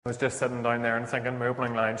I was just sitting down there and thinking my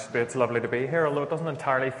opening line should be, "It's lovely to be here," although it doesn't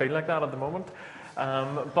entirely feel like that at the moment.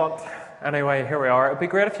 But anyway, here we are. It'd be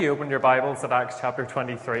great if you opened your Bibles at Acts chapter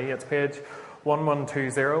 23. It's page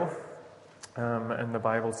 1120 in the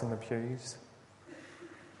Bibles in the pews.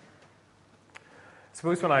 I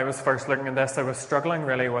suppose when I was first looking at this, I was struggling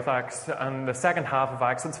really with Acts, and the second half of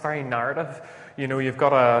Acts, it's very narrative. You know, you've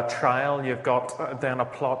got a trial, you've got then a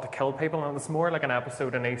plot to kill people, and it's more like an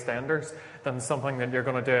episode in EastEnders than something that you're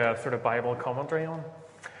going to do a sort of Bible commentary on.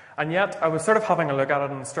 And yet, I was sort of having a look at it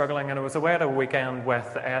and struggling, and I was away at a weekend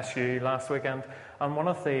with SU last weekend, and one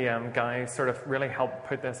of the guys sort of really helped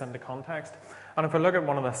put this into context. And if we look at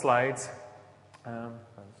one of the slides,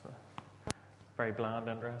 very bland,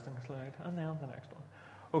 interesting slide, and then the next one.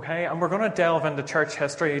 Okay, and we're going to delve into church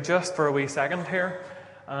history just for a wee second here.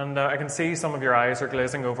 And I can see some of your eyes are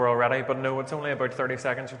glazing over already, but no, it's only about 30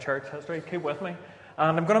 seconds of church history. Keep with me.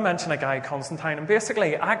 And I'm going to mention a guy, Constantine. And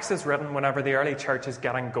basically, Acts is written whenever the early church is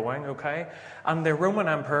getting going, okay? And the Roman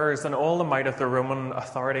emperors and all the might of the Roman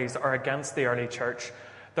authorities are against the early church.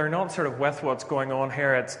 They're not sort of with what's going on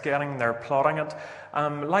here. They're plotting it.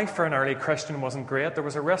 Life for an early Christian wasn't great. There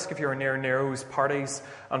was a risk if you were near Nero's parties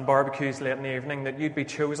and barbecues late in the evening that you'd be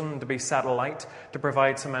chosen to be set alight to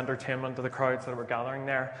provide some entertainment to the crowds that were gathering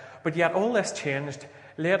there. But yet all this changed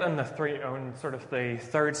late in the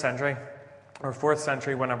 3rd century or 4th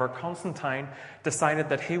century, whenever Constantine decided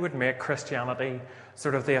that he would make Christianity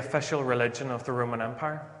sort of the official religion of the Roman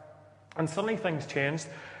Empire. And suddenly things changed.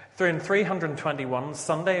 In 321,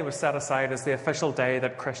 Sunday was set aside as the official day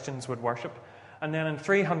that Christians would worship. And then in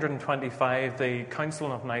 325, the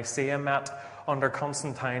Council of Nicaea met under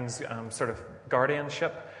Constantine's sort of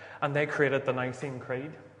guardianship, and they created the Nicene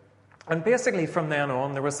Creed. And basically from then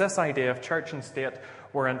on, there was this idea of church and state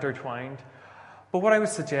were intertwined. But what I would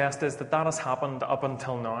suggest is that has happened up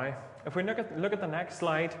until now. If we look at the next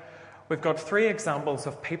slide, we've got 3 examples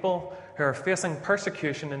of people who are facing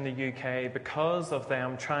persecution in the UK because of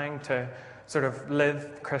them trying to sort of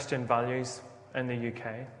live Christian values in the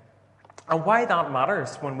UK. And why that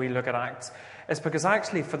matters when we look at Acts is because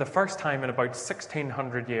actually for the first time in about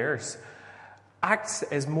 1600 years, Acts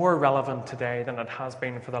is more relevant today than it has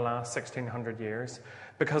been for the last 1600 years,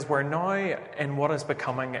 because we're now in what is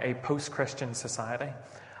becoming a post-Christian society.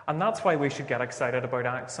 And that's why we should get excited about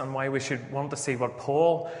Acts and why we should want to see what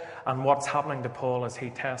Paul and what's happening to Paul as he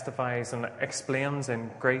testifies and explains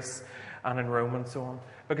in Greece and in Rome and so on.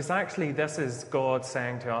 Because actually this is God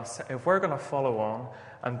saying to us, if we're going to follow on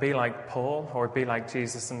and be like Paul or be like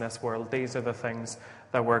Jesus in this world, these are the things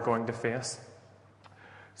that we're going to face.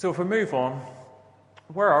 So if we move on,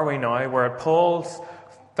 where are we now? We're at Paul's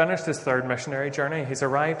finished his 3rd missionary journey. He's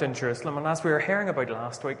arrived in Jerusalem, and as we were hearing about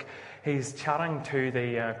last week, he's chatting to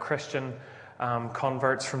the Christian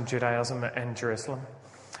converts from Judaism in Jerusalem.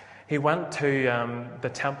 He went to the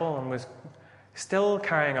temple and was still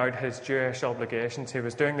carrying out his Jewish obligations. He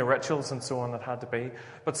was doing the rituals and so on that had to be.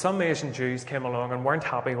 But some Asian Jews came along and weren't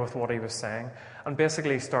happy with what he was saying and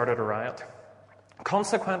basically started a riot.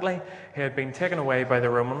 Consequently, he had been taken away by the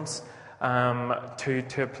Romans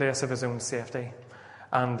to a place of his own safety.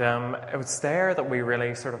 And it was there that we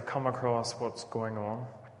really sort of come across what's going on.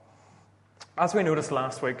 As we noticed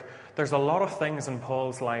last week, there's a lot of things in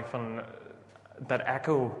Paul's life that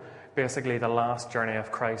echo basically the last journey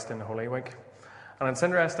of Christ in Holy Week. And it's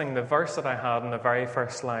interesting, the verse that I had in the very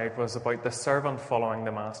first slide was about the servant following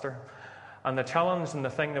the master. And the challenge and the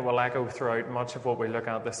thing that will echo throughout much of what we look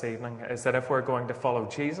at this evening is that if we're going to follow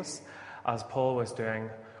Jesus, as Paul was doing,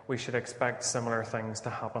 we should expect similar things to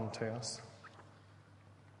happen to us.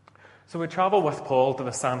 So we travel with Paul to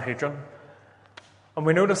the Sanhedrin. And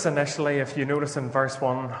we notice initially, if you notice in verse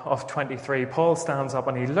 1 of 23, Paul stands up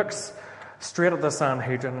and he looks straight at the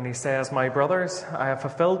Sanhedrin and he says, "My brothers, I have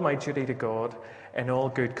fulfilled my duty to God in all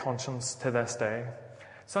good conscience to this day."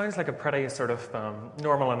 Sounds like a pretty sort of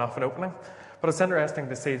normal enough an opening, but it's interesting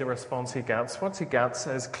to see the response he gets. What he gets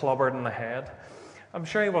is clobbered in the head. I'm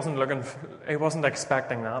sure he wasn't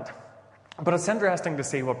expecting that. But it's interesting to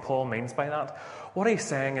see what Paul means by that. What he's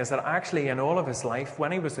saying is that actually in all of his life,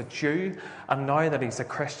 when he was a Jew and now that he's a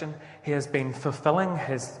Christian, he has been fulfilling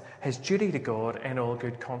his duty to God in all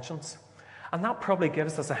good conscience. And that probably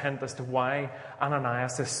gives us a hint as to why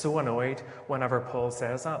Ananias is so annoyed whenever Paul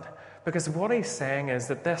says that. Because what he's saying is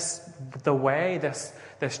that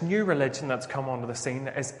this new religion that's come onto the scene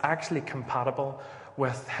is actually compatible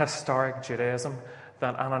with historic Judaism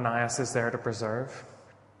that Ananias is there to preserve.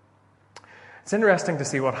 It's interesting to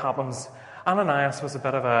see what happens. Ananias was a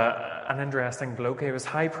bit of an interesting bloke. He was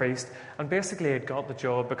high priest, and basically had got the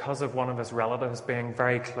job because of one of his relatives being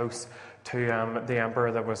very close to the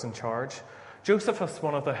emperor that was in charge. Josephus,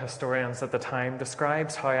 one of the historians at the time,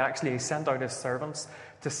 describes how actually he sent out his servants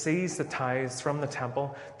to seize the tithes from the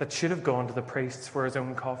temple that should have gone to the priests for his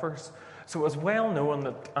own coffers. So it was well known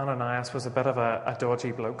that Ananias was a bit of a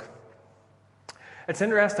dodgy bloke. It's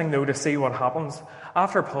interesting, though, to see what happens.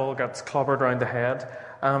 After Paul gets clobbered round the head,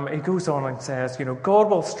 he goes on and says, God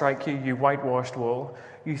will strike you, you whitewashed wall.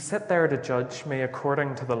 You sit there to judge me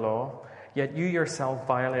according to the law, yet you yourself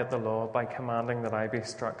violate the law by commanding that I be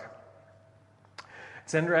struck.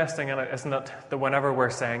 It's interesting, isn't it, that whenever we're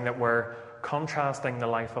saying that we're contrasting the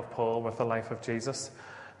life of Paul with the life of Jesus,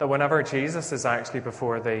 that whenever Jesus is actually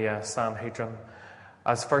before the Sanhedrin,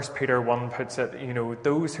 as 1 Peter 1 puts it,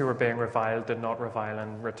 those who were being reviled did not revile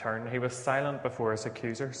in return. He was silent before his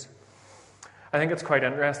accusers. I think it's quite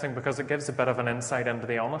interesting because it gives a bit of an insight into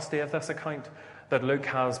the honesty of this account, that Luke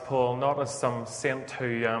has Paul not as some saint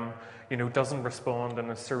who, doesn't respond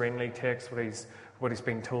and serenely takes what he's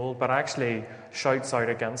been told, but actually shouts out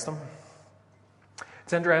against him.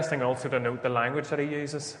 It's interesting also to note the language that he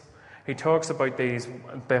uses. He talks about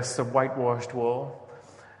this whitewashed wall,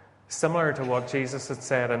 similar to what Jesus had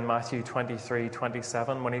said in Matthew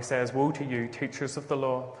 23:27, when he says, "Woe to you, teachers of the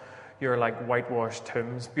law, you're like whitewashed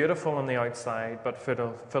tombs, beautiful on the outside, but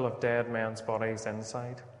full of dead men's bodies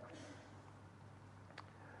inside."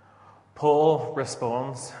 Paul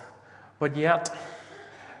responds, but yet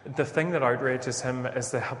the thing that outrages him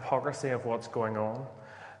is the hypocrisy of what's going on.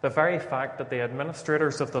 The very fact that the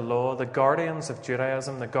administrators of the law, the guardians of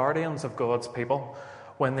Judaism, the guardians of God's people,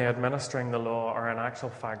 when they're administering the law, are in actual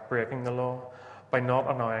fact breaking the law by not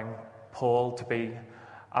allowing Paul to be,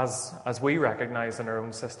 as we recognize in our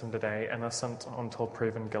own system today, innocent until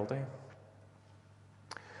proven guilty.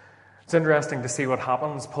 It's interesting to see what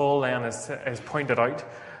happens. Paul then is pointed out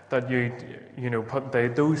that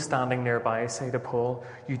those standing nearby say to Paul,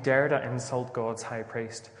 "You dare to insult God's high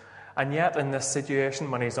priest." And yet in this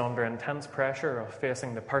situation, when he's under intense pressure of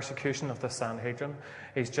facing the persecution of the Sanhedrin,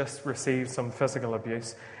 he's just received some physical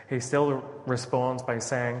abuse, he still responds by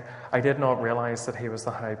saying, "I did not realize that he was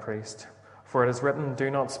the high priest. For it is written, do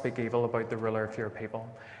not speak evil about the ruler of your people."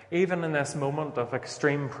 Even in this moment of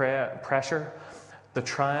extreme pressure, the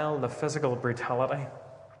trial, the physical brutality,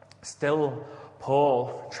 still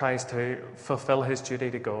Paul tries to fulfill his duty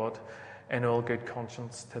to God in all good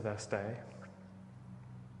conscience to this day.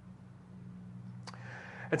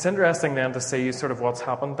 It's interesting then to see sort of what's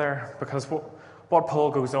happened there, because what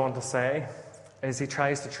Paul goes on to say is he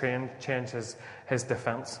tries to change his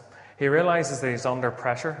defense. He realizes that he's under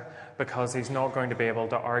pressure because he's not going to be able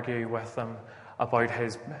to argue with them about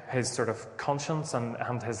his sort of conscience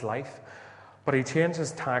and his life. But he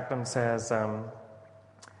changes tact and says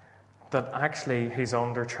that actually he's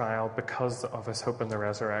under trial because of his hope in the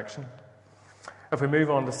resurrection. If we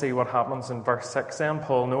move on to see what happens in verse 6, then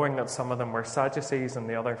Paul, knowing that some of them were Sadducees and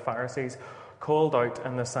the other Pharisees, called out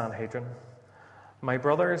in the Sanhedrin, "My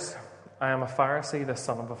brothers, I am a Pharisee, the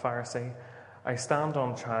son of a Pharisee. I stand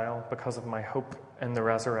on trial because of my hope in the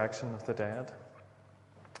resurrection of the dead."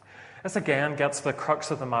 This again gets to the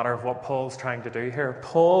crux of the matter of what Paul's trying to do here.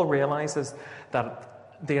 Paul realizes that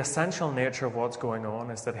the essential nature of what's going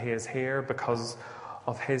on is that he is here because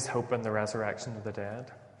of his hope in the resurrection of the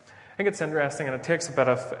dead. I think it's interesting, and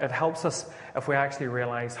it helps us if we actually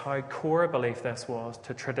realize how core a belief this was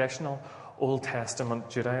to traditional Old Testament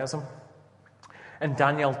Judaism. In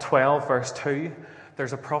Daniel 12, verse 2,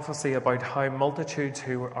 there's a prophecy about how multitudes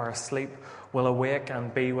who are asleep will awake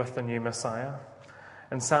and be with the new Messiah.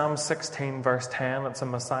 In Psalm 16, verse 10, it's a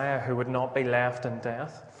Messiah who would not be left in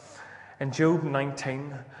death. In Job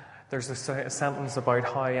 19, there's a sentence about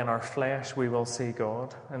how in our flesh we will see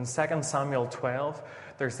God. In 2 Samuel 12,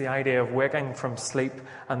 there's the idea of waking from sleep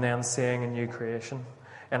and then seeing a new creation.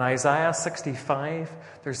 In Isaiah 65,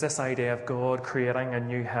 there's this idea of God creating a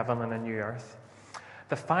new heaven and a new earth.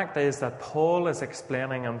 The fact is that Paul is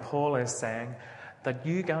explaining and Paul is saying that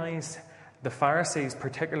you guys, the Pharisees,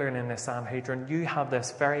 particularly in the Sanhedrin, you have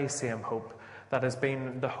this very same hope that has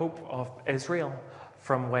been the hope of Israel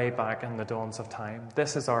from way back in the dawns of time.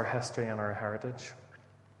 This is our history and our heritage.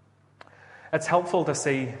 It's helpful to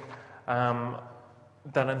see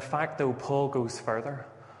that in fact, though, Paul goes further.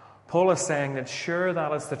 Paul is saying that sure,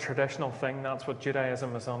 that is the traditional thing, that's what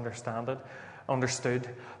Judaism has understood,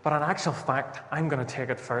 but in actual fact, I'm going to take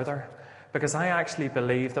it further, because I actually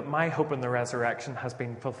believe that my hope in the resurrection has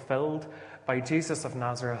been fulfilled by Jesus of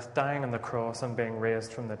Nazareth dying on the cross and being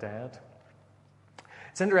raised from the dead.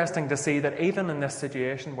 It's interesting to see that even in this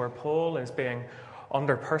situation where Paul is being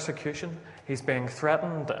under persecution, he's being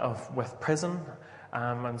threatened with prison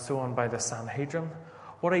and so on by the Sanhedrin,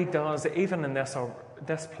 what he does, even in this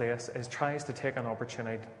this place tries to take an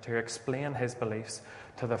opportunity to explain his beliefs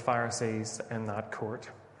to the Pharisees in that court.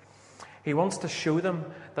 He wants to show them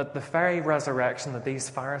that the very resurrection that these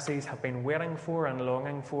Pharisees have been waiting for and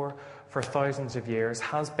longing for thousands of years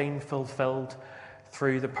has been fulfilled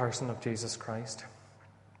through the person of Jesus Christ.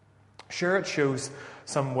 Sure, it shows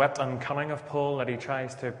some wit and cunning of Paul that he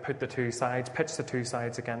tries to pitch the two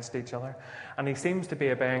sides against each other. And he seems to be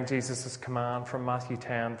obeying Jesus' command from Matthew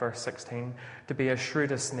 10, verse 16, to be as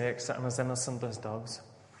shrewd as snakes and as innocent as doves.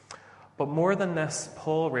 But more than this,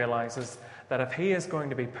 Paul realizes that if he is going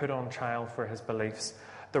to be put on trial for his beliefs,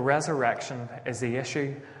 the resurrection is the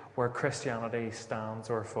issue where Christianity stands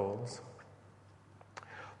or falls.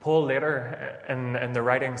 Paul later, in the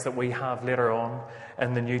writings that we have later on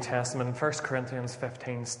in the New Testament, 1 Corinthians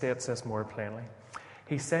 15 states this more plainly.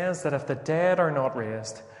 He says that if the dead are not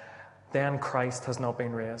raised, then Christ has not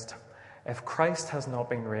been raised. If Christ has not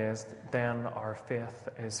been raised, then our faith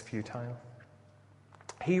is futile.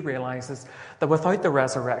 He realizes that without the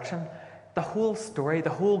resurrection, the whole story, the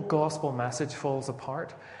whole gospel message falls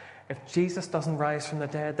apart. If Jesus doesn't rise from the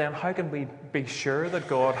dead, then how can we be sure that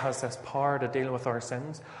God has this power to deal with our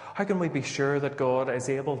sins? How can we be sure that God is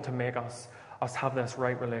able to make us have this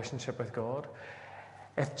right relationship with God?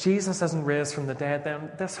 If Jesus isn't raised from the dead,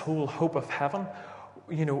 then this whole hope of heaven,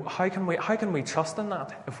 how can we trust in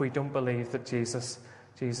that if we don't believe that Jesus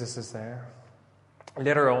is there?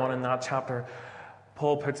 Later on in that chapter,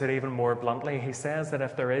 Paul puts it even more bluntly. He says that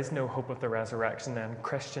if there is no hope of the resurrection, then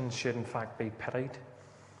Christians should in fact be pitied.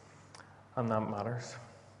 And that matters.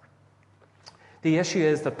 The issue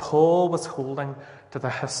is that Paul was holding to the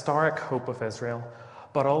historic hope of Israel,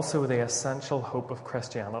 but also the essential hope of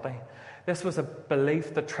Christianity. This was a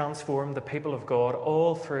belief that transformed the people of God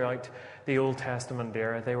all throughout the Old Testament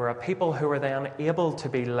era. They were a people who were then able to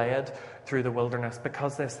be led through the wilderness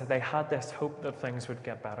because they had this hope that things would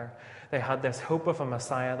get better. They had this hope of a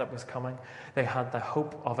Messiah that was coming. They had the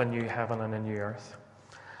hope of a new heaven and a new earth.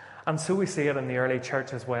 And so we see it in the early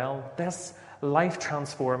church as well. This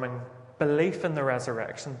life-transforming belief in the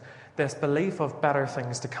resurrection, this belief of better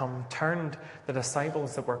things to come, turned the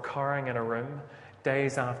disciples that were cowering in a room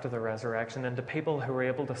days after the resurrection into people who were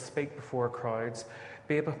able to speak before crowds,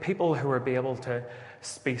 people who were able to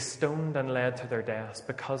be stoned and led to their deaths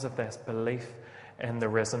because of this belief in the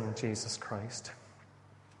risen Jesus Christ.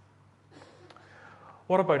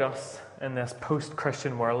 What about us in this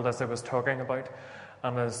post-Christian world, as I was talking about,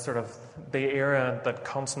 and as sort of the era that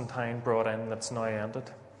Constantine brought in that's now ended?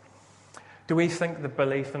 Do we think the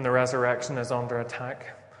belief in the resurrection is under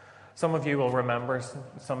attack? Some of you will remember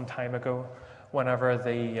some time ago whenever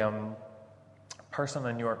the person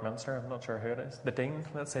in York Minster, I'm not sure who it is, the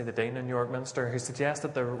dean in York Minster, who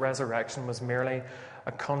suggested the resurrection was merely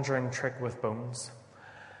a conjuring trick with bones.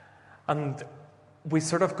 And we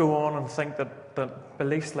sort of go on and think that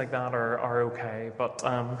beliefs like that are okay, but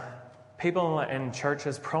people in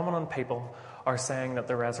churches, prominent people, are saying that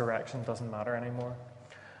the resurrection doesn't matter anymore.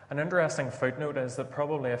 An interesting footnote is that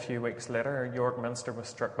probably a few weeks later, York Minster was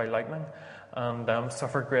struck by lightning and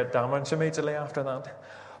suffered great damage immediately after that.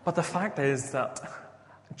 But the fact is that,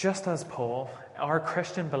 just as Paul, our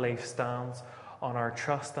Christian belief stands on our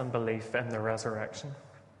trust and belief in the resurrection.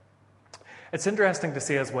 It's interesting to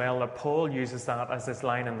see as well that Paul uses that as his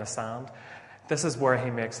line in the sand. This is where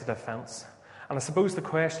he makes a defense. And I suppose the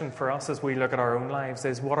question for us as we look at our own lives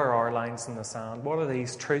is, what are our lines in the sand? What are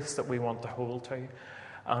these truths that we want to hold to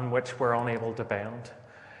and which we're unable to bend?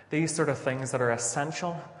 These sort of things that are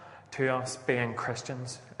essential to us being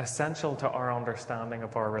Christians, essential to our understanding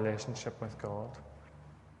of our relationship with God.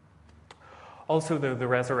 Also, though, the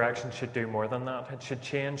resurrection should do more than that. It should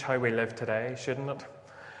change how we live today, shouldn't it?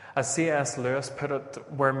 As C.S. Lewis put it,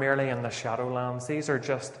 we're merely in the shadowlands. These are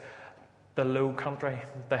just the low country,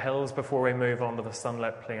 the hills before we move on to the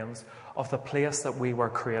sunlit plains of the place that we were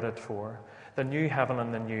created for, the new heaven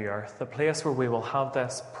and the new earth, the place where we will have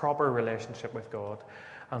this proper relationship with God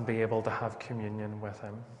and be able to have communion with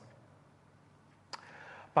Him.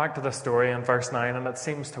 Back to the story in verse 9, and it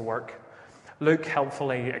seems to work. Luke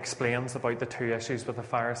helpfully explains about the two issues with the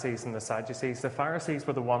Pharisees and the Sadducees. The Pharisees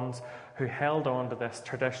were the ones who held on to this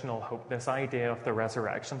traditional hope, this idea of the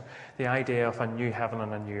resurrection, the idea of a new heaven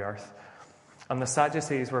and a new earth. And the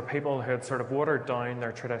Sadducees were people who had sort of watered down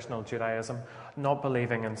their traditional Judaism, not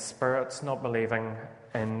believing in spirits, not believing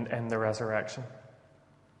in the resurrection.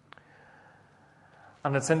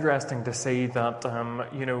 And it's interesting to see that,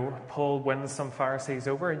 Paul wins some Pharisees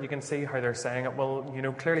over. You can see how they're saying it. Well,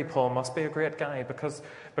 clearly Paul must be a great guy because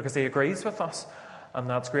he agrees with us. And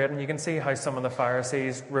that's great. And you can see how some of the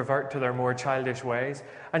Pharisees revert to their more childish ways.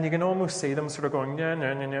 And you can almost see them sort of going, yeah,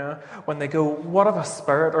 yeah, yeah, yeah. When they go, what if a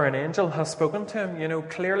spirit or an angel has spoken to him?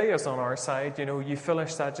 Clearly it's on our side. You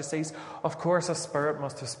foolish Sadducees. Of course a spirit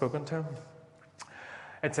must have spoken to him.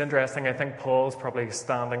 It's interesting. I think Paul's probably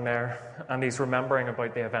standing there and he's remembering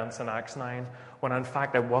about the events in Acts 9, when in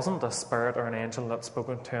fact it wasn't a spirit or an angel that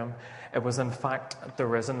spoken to him. It was in fact the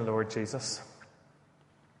risen Lord Jesus.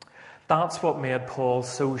 That's what made Paul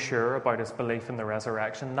so sure about his belief in the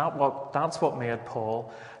resurrection. That's what made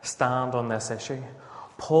Paul stand on this issue.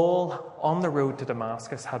 Paul, on the road to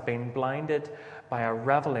Damascus, had been blinded by a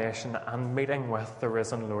revelation and meeting with the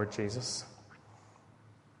risen Lord Jesus.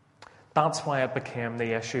 That's why it became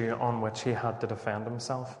the issue on which he had to defend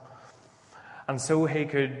himself. And so he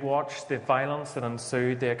could watch the violence that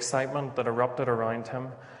ensued, the excitement that erupted around him,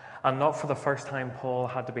 and not for the first time Paul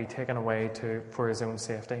had to be taken away for his own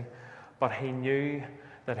safety. But he knew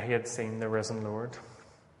that he had seen the risen Lord.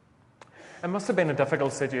 It must have been a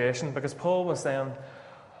difficult situation because Paul was then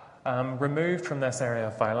removed from this area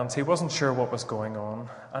of violence. He wasn't sure what was going on,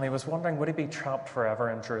 and he was wondering, would he be trapped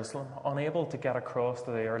forever in Jerusalem, unable to get across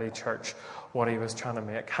to the early church what he was trying to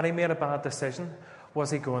make? Had he made a bad decision?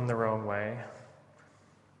 Was he going the wrong way?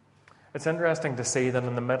 It's interesting to see that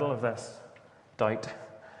in the middle of this doubt,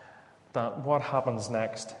 that what happens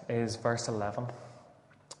next is verse 11.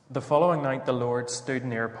 The following night the Lord stood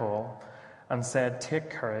near Paul and said, "Take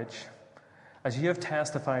courage. As you have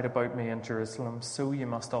testified about me in Jerusalem, so you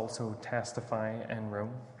must also testify in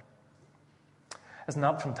Rome." Isn't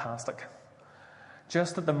that fantastic?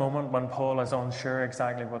 Just at the moment when Paul is unsure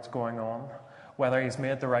exactly what's going on, whether he's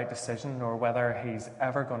made the right decision or whether he's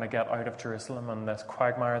ever going to get out of Jerusalem and this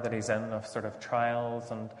quagmire that he's in of sort of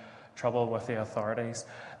trials and trouble with the authorities,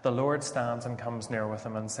 the Lord stands and comes near with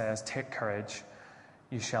him and says, "Take courage.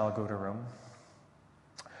 You shall go to Rome."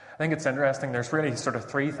 I think it's interesting. There's really sort of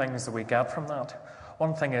three things that we get from that.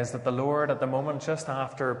 One thing is that the Lord, at the moment just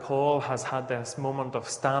after Paul has had this moment of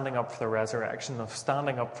standing up for the resurrection, of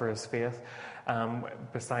standing up for his faith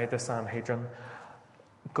beside the Sanhedrin,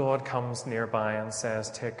 God comes nearby and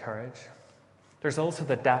says, "Take courage." There's also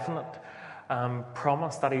the definite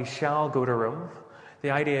promise that he shall go to Rome.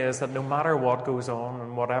 The idea is that no matter what goes on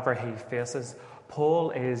and whatever he faces,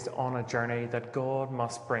 Paul is on a journey that God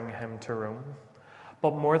must bring him to Rome.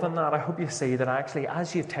 But more than that, I hope you see that actually,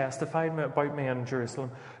 as you've testified about me in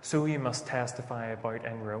Jerusalem, so you must testify about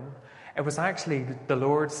in Rome. It was actually the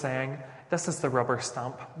Lord saying, this is the rubber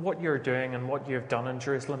stamp. What you're doing and what you've done in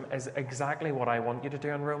Jerusalem is exactly what I want you to do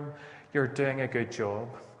in Rome. You're doing a good job.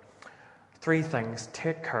 Three things.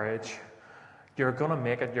 Take courage. You're going to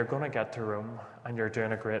make it. You're going to get to Rome. And you're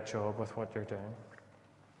doing a great job with what you're doing.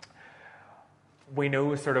 We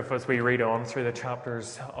know sort of as we read on through the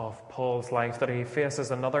chapters of Paul's life that he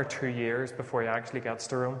faces another 2 years before he actually gets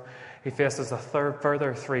to Rome. He faces a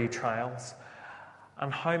further 3 trials.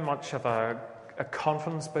 And how much of a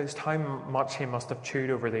confidence boost, how much he must have chewed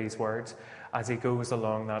over these words as he goes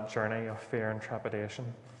along that journey of fear and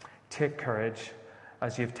trepidation. Take courage,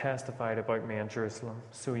 as you've testified about me in Jerusalem,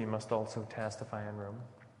 so you must also testify in Rome.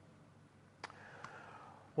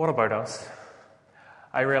 What about us?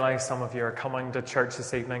 I realise some of you are coming to church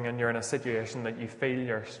this evening and you're in a situation that you feel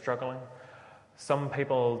you're struggling. Some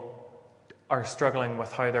people are struggling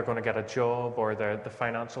with how they're going to get a job or the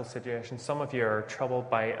financial situation. Some of you are troubled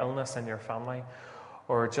by illness in your family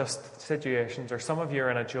or just situations, or some of you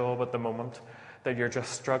are in a job at the moment that you're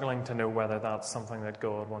just struggling to know whether that's something that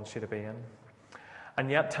God wants you to be in.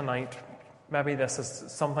 And yet tonight, maybe this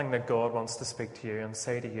is something that God wants to speak to you and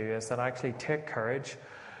say to you, is that actually take courage.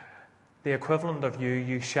 The equivalent of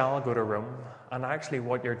you shall go to Rome, and actually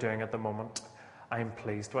what you're doing at the moment, I'm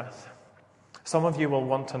pleased with. Some of you will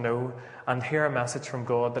want to know and hear a message from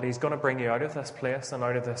God that he's going to bring you out of this place and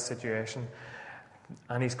out of this situation,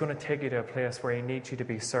 and he's going to take you to a place where he needs you to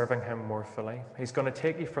be serving him more fully. He's going to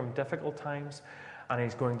take you from difficult times, and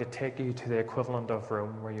he's going to take you to the equivalent of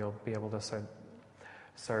Rome where you'll be able to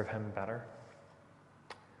serve him better.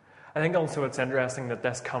 I think also it's interesting that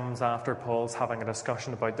this comes after Paul's having a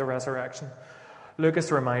discussion about the resurrection. Luke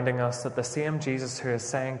is reminding us that the same Jesus who is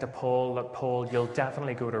saying to Paul that, Paul, you'll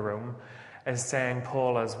definitely go to Rome, is saying,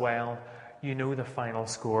 Paul, as well, you know the final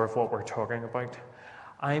score of what we're talking about.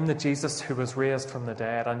 I'm the Jesus who was raised from the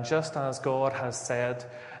dead, and just as God has said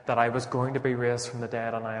that I was going to be raised from the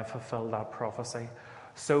dead and I have fulfilled that prophecy,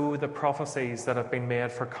 so the prophecies that have been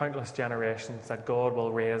made for countless generations that God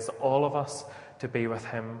will raise all of us to be with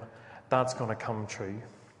him, that's going to come true.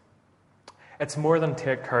 It's more than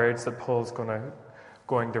take courage that Paul's going to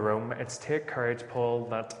going to Rome. It's take courage, Paul,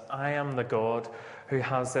 that I am the God who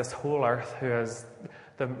has this whole earth, who has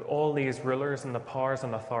all these rulers and the powers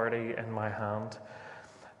and authority in my hand.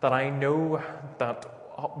 That I know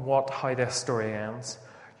how this story ends.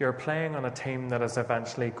 You're playing on a team that is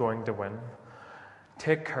eventually going to win.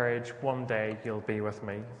 Take courage, one day you'll be with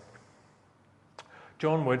me.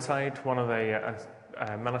 John Woodside, one of the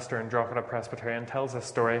minister in Drogheda Presbyterian, tells a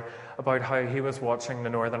story about how he was watching the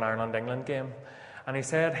Northern Ireland-England game, and he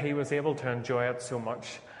said he was able to enjoy it so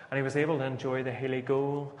much, and he was able to enjoy the Healy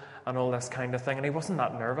goal and all this kind of thing, and he wasn't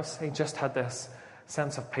that nervous. He just had this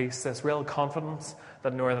sense of peace, this real confidence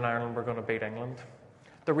that Northern Ireland were going to beat England.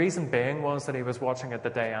 The reason being was that he was watching it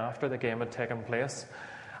the day after the game had taken place,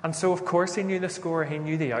 and so of course he knew the score, he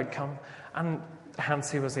knew the outcome, and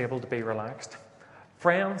hence he was able to be relaxed.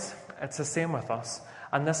 Friends, it's the same with us.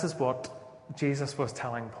 And this is what Jesus was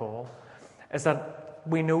telling Paul, is that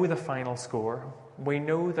we know the final score. We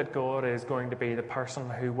know that God is going to be the person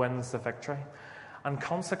who wins the victory. And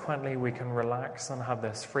consequently, we can relax and have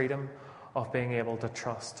this freedom of being able to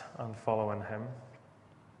trust and follow in Him.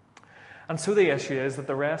 And so the issue is that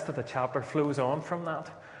the rest of the chapter flows on from that.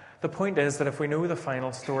 The point is that if we know the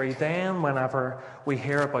final story, then whenever we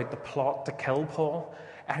hear about the plot to kill Paul,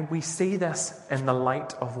 and we see this in the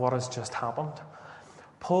light of what has just happened.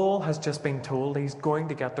 Paul has just been told he's going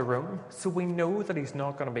to get to Rome, so we know that he's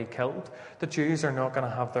not going to be killed. The Jews are not going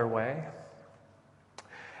to have their way.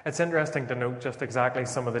 It's interesting to note just exactly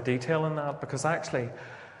some of the detail in that, because actually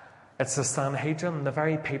it's the Sanhedrin, the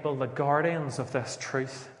very people, the guardians of this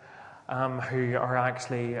truth, who are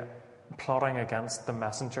actually plotting against the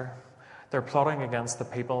messenger. They're plotting against the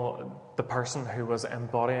person who was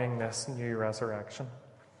embodying this new resurrection.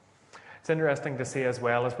 It's interesting to see as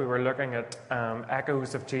well, as we were looking at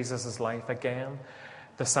echoes of Jesus' life again,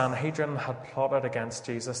 the Sanhedrin had plotted against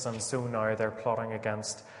Jesus, and so now they're plotting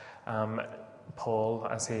against Paul,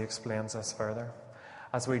 as he explains this further.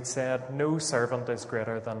 As we'd said, no servant is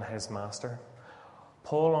greater than his master.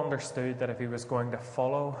 Paul understood that if he was going to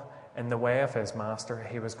follow in the way of his master,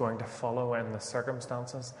 he was going to follow in the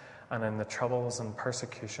circumstances and in the troubles and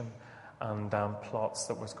persecution and plots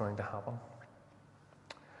that was going to happen.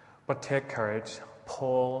 But take courage,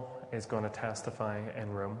 Paul is going to testify in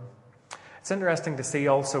Rome. It's interesting to see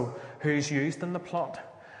also who's used in the plot.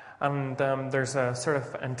 And there's a sort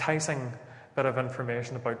of enticing bit of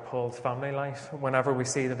information about Paul's family life whenever we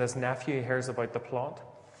see that his nephew hears about the plot.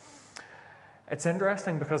 It's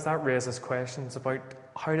interesting because that raises questions about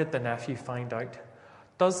how did the nephew find out?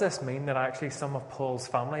 Does this mean that actually some of Paul's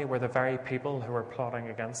family were the very people who were plotting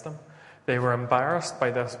against him? They were embarrassed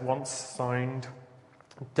by this once sound,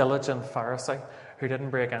 diligent Pharisee who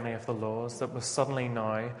didn't break any of the laws, that was suddenly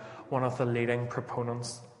now one of the leading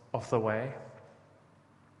proponents of the way.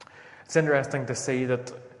 It's interesting to see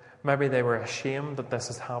that maybe they were ashamed that this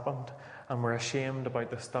has happened and were ashamed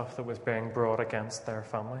about the stuff that was being brought against their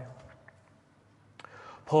family.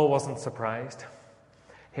 Paul wasn't surprised.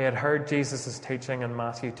 He had heard Jesus' teaching in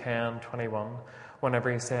Matthew 10:21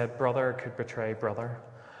 whenever he said brother could betray brother,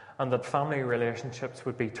 and that family relationships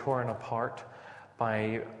would be torn apart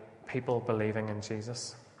by people believing in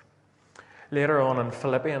Jesus. Later on in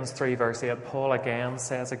Philippians 3 verse 8, Paul again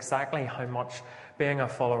says exactly how much being a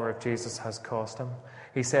follower of Jesus has cost him.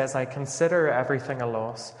 He says, I consider everything a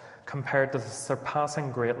loss compared to the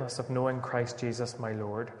surpassing greatness of knowing Christ Jesus my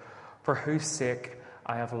Lord, for whose sake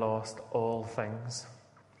I have lost all things.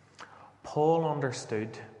 Paul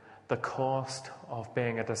understood the cost of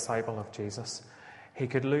being a disciple of Jesus. He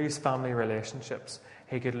could lose family relationships.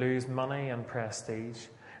 He could lose money and prestige.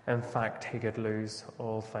 In fact, he could lose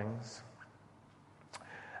all things.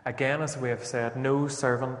 Again, as we have said, no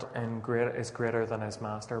servant is greater than his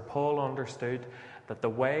master. Paul understood that the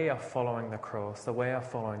way of following the cross, the way of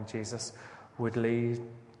following Jesus, would lead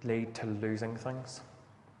to losing things.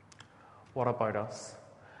 What about us?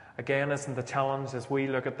 Again, isn't the challenge as we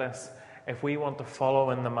look at this, if we want to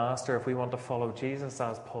follow in the Master, if we want to follow Jesus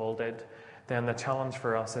as Paul did, then the challenge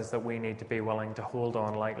for us is that we need to be willing to hold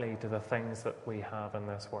on lightly to the things that we have in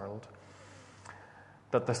this world.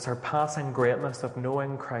 That the surpassing greatness of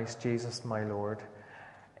knowing Christ Jesus my Lord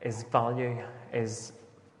is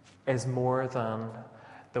more than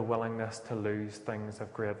the willingness to lose things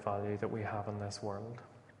of great value that we have in this world.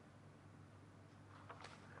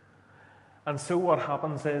 And so what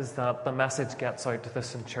happens is that the message gets out to the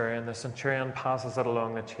centurion. The centurion passes it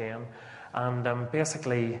along the chain. And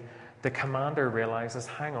basically, the commander realizes,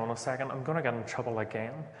 hang on a second, I'm going to get in trouble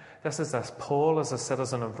again. This Paul is a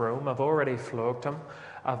citizen of Rome. I've already flogged him.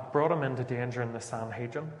 I've brought him into danger in the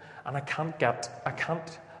Sanhedrin. And I can't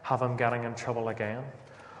have him getting in trouble again.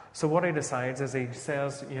 So what he decides is he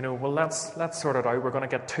says, well, let's sort it out. We're going to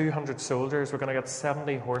get 200 soldiers. We're going to get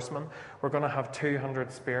 70 horsemen. We're going to have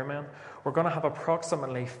 200 spearmen. We're going to have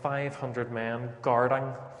approximately 500 men guarding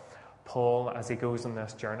Paul as he goes on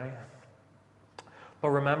this journey. But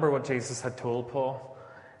remember what Jesus had told Paul.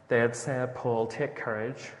 They had said, Paul, take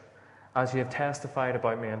courage. As you have testified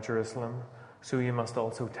about me in Jerusalem, so you must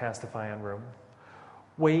also testify in Rome.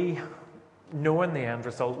 We, knowing the end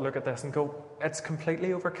result, look at this and go, it's completely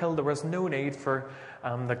overkill. There was no need for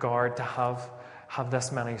the guard to have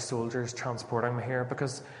this many soldiers transporting me here,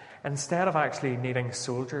 because instead of actually needing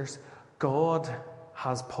soldiers, God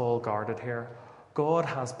has Paul guarded here. God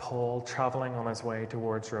has Paul travelling on his way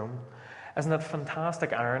towards Rome. Isn't it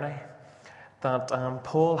fantastic irony that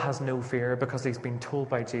Paul has no fear because he's been told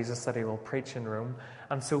by Jesus that he will preach in Rome?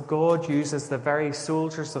 And so God uses the very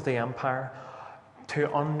soldiers of the empire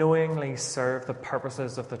to unknowingly serve the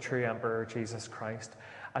purposes of the true emperor Jesus Christ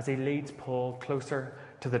as he leads Paul closer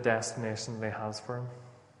to the destination that he has for him.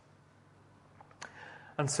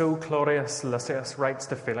 And so Claudius Lysias writes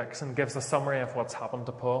to Felix and gives a summary of what's happened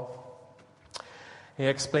to Paul. He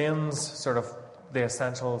explains sort of the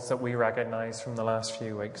essentials that we recognise from the last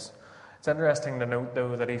few weeks. It's interesting to note,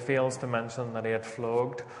 though, that he fails to mention that he had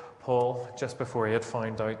flogged Paul just before he had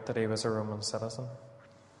found out that he was a Roman citizen.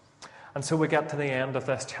 And so we get to the end of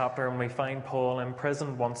this chapter and we find Paul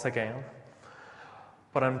imprisoned once again,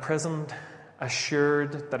 but imprisoned,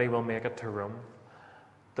 assured that he will make it to Rome.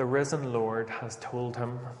 The risen Lord has told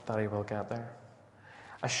him that he will get there.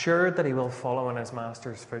 Assured that he will follow in his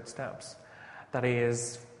master's footsteps, that he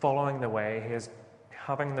is following the way, he is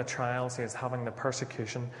having the trials, he is having the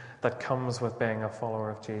persecution that comes with being a follower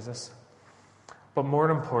of Jesus. But more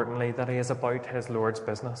importantly, that he is about his Lord's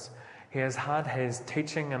business. He has had his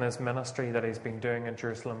teaching and his ministry that he's been doing in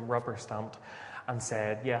Jerusalem rubber stamped and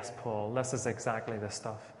said, yes, Paul, this is exactly the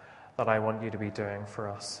stuff that I want you to be doing for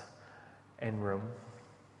us in Rome.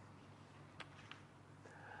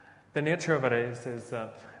 The nature of it is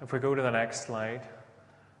that if we go to the next slide,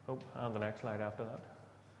 and the next slide after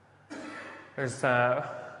that, there's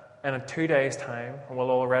in 2 days' time,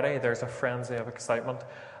 well, already there's a frenzy of excitement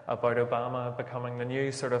about Obama becoming the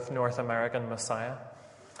new sort of North American Messiah.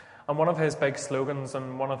 And one of his big slogans,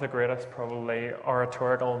 and one of the greatest probably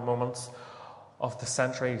oratorical moments of the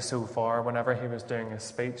century so far, whenever he was doing his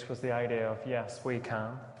speech, was the idea of, yes, we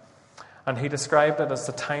can. And he described it as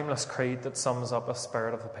the timeless creed that sums up the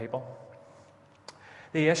spirit of the people.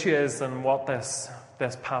 The issue is, and what this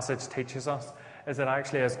passage teaches us, is that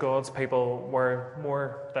actually as God's people we're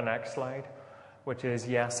more the next slide, which is,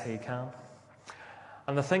 yes, he can.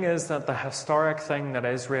 And the thing is that the historic thing that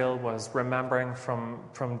Israel was remembering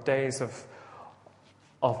from days of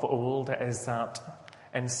old is that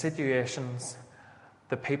in situations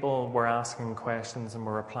the people were asking questions and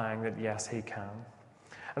were replying that yes, he can.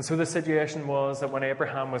 And so the situation was that when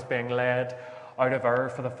Abraham was being led out of Ur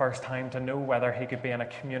for the first time to know whether he could be in a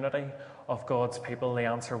community of God's people, the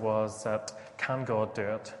answer was that, can God do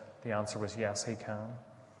it? The answer was yes, he can.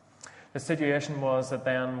 The situation was that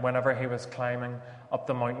then whenever he was climbing up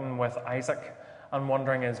the mountain with Isaac and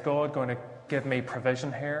wondering, is God going to give me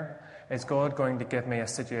provision here? Is God going to give me a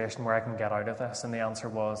situation where I can get out of this? And the answer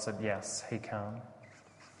was that yes, he can.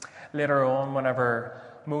 Later on, whenever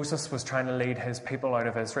Moses was trying to lead his people out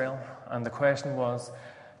of Israel, and the question was,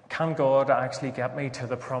 can God actually get me to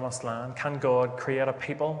the promised land? Can God create a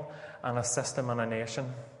people and a system and a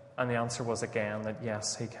nation? And the answer was again that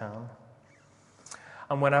yes, he can.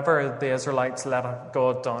 And whenever the Israelites let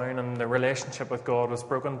God down and the relationship with God was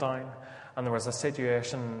broken down, and there was a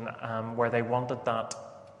situation where they wanted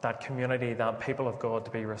that community, that people of God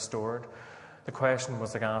to be restored, the question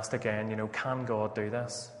was asked again, can God do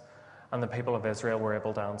this? And the people of Israel were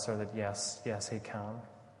able to answer that yes, he can.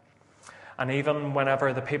 And even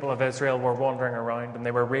whenever the people of Israel were wandering around and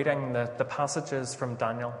they were reading the passages from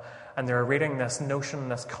Daniel, and they were reading this notion,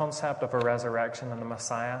 this concept of a resurrection and a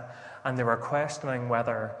Messiah, and they were questioning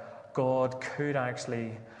whether God could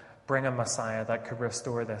actually bring a Messiah that could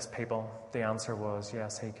restore this people, the answer was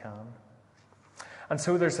yes, he can. And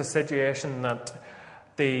so there's a situation that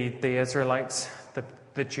the Israelites,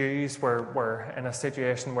 the Jews were in a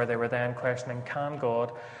situation where they were then questioning, can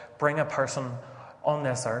God bring a person on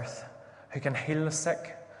this earth who can heal the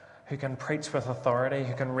sick, who can preach with authority,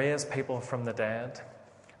 who can raise people from the dead?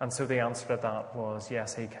 And so the answer to that was,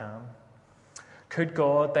 yes, he can. Could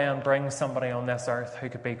God then bring somebody on this earth who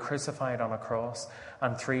could be crucified on a cross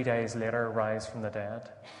and 3 days later rise from the dead?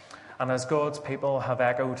 And as God's people have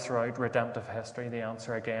echoed throughout redemptive history, the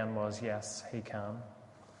answer again was, yes, he can.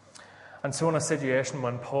 And so in a situation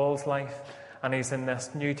when Paul's life, and he's in this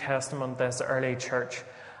New Testament, this early church,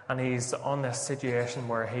 And he's on this situation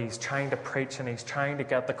where he's trying to preach and he's trying to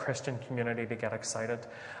get the Christian community to get excited.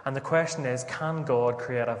 And the question is, can God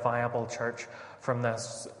create a viable church from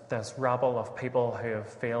this rabble of people who have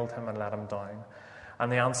failed him and let him down?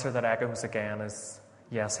 And the answer that echoes again is,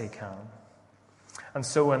 yes, he can. And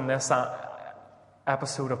so in this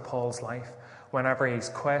episode of Paul's life, whenever he's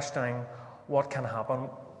questioning what can happen,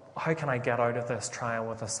 how can I get out of this trial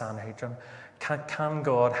with the Sanhedrin? Can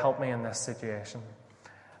God help me in this situation?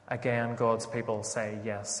 Again, God's people say,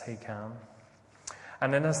 yes, he can.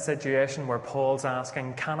 And in a situation where Paul's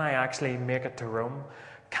asking, can I actually make it to Rome?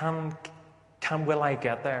 Will I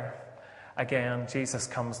get there? Again, Jesus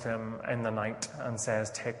comes to him in the night and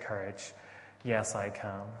says, take courage. Yes, I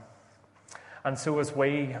can. And so as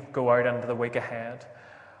we go out into the week ahead,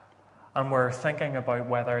 and we're thinking about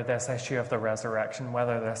whether this issue of the resurrection,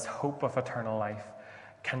 whether this hope of eternal life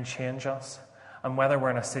can change us, and whether we're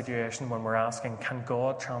in a situation when we're asking, can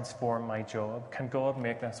God transform my job? Can God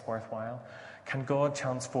make this worthwhile? Can God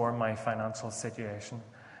transform my financial situation?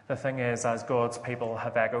 The thing is, as God's people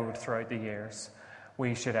have echoed throughout the years,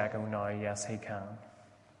 we should echo now, yes, he can.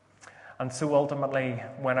 And so ultimately,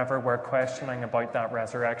 whenever we're questioning about that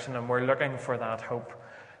resurrection and we're looking for that hope,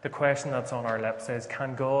 the question that's on our lips is,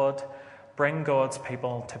 can God bring God's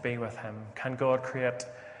people to be with him? Can God create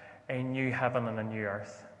a new heaven and a new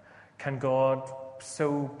earth? Can God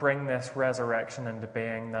so bring this resurrection into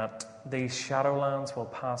being that these shadowlands will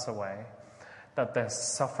pass away, that this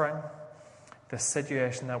suffering, the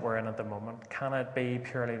situation that we're in at the moment, can it be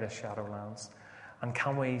purely the shadowlands? And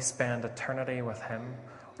can we spend eternity with him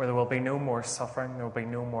where there will be no more suffering, there will be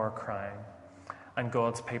no more crying? And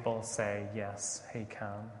God's people say, yes, he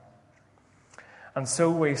can. And so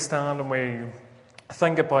we stand and we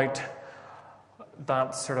think about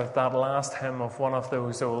that last hymn of one of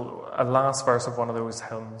those, a last verse of one of those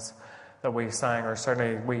hymns that we sang, or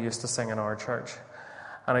certainly we used to sing in our church.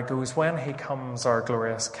 And it goes, when he comes, our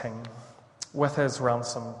glorious King, with his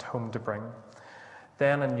ransomed home to bring,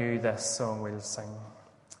 then anew this song we'll sing.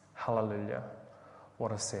 Hallelujah,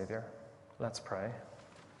 what a Saviour. Let's pray.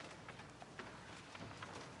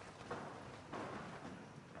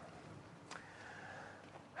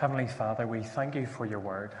 Heavenly Father, we thank you for your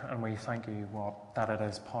word, and we thank you that it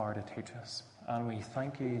is power to teach us. And we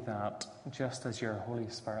thank you that just as your Holy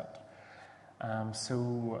Spirit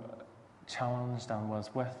so challenged and was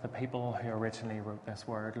with the people who originally wrote this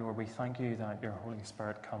word, Lord, we thank you that your Holy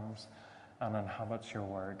Spirit comes and inhabits your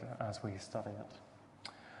word as we study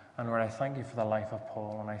it. And Lord, I thank you for the life of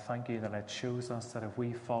Paul, and I thank you that it shows us that if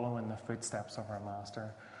we follow in the footsteps of our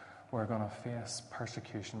Master, we're going to face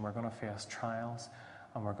persecution, we're going to face trials,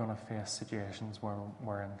 and we're going to face situations where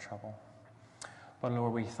we're in trouble. But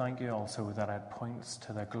Lord, we thank you also that it points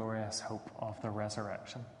to the glorious hope of the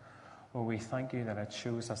resurrection. Lord, we thank you that it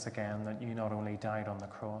shows us again that you not only died on the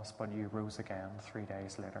cross, but you rose again 3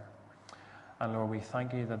 days later. And Lord, we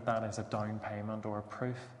thank you that that is a down payment or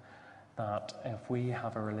proof that if we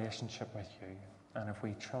have a relationship with you and if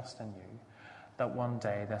we trust in you, that one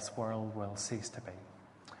day this world will cease to be.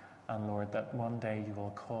 And Lord, that one day you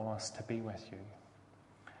will call us to be with you.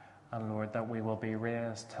 And Lord, that we will be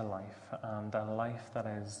raised to life, and a life that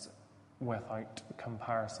is without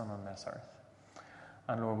comparison on this earth.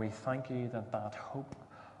 And Lord, we thank you that that hope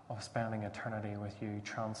of spending eternity with you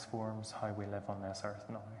transforms how we live on this earth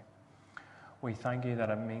now. We thank you that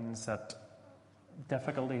it means that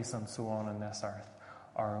difficulties and so on in this earth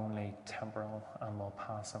are only temporal and will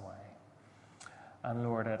pass away. And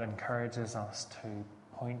Lord, it encourages us to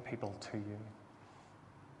point people to you.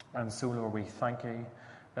 And so, Lord, we thank you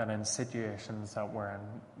that in situations that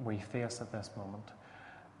we face at this moment,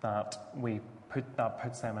 that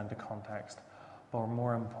puts them into context. But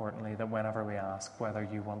more importantly, that whenever we ask whether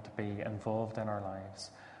you want to be involved in our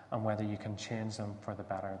lives and whether you can change them for the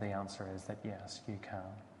better, the answer is that yes, you can.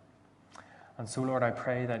 And so, Lord, I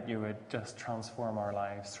pray that you would just transform our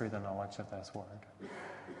lives through the knowledge of this word,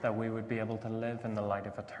 that we would be able to live in the light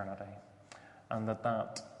of eternity, and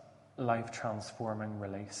that life-transforming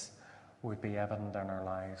release would be evident in our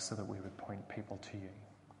lives so that we would point people to you.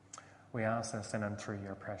 We ask this in and through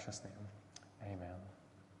your precious name.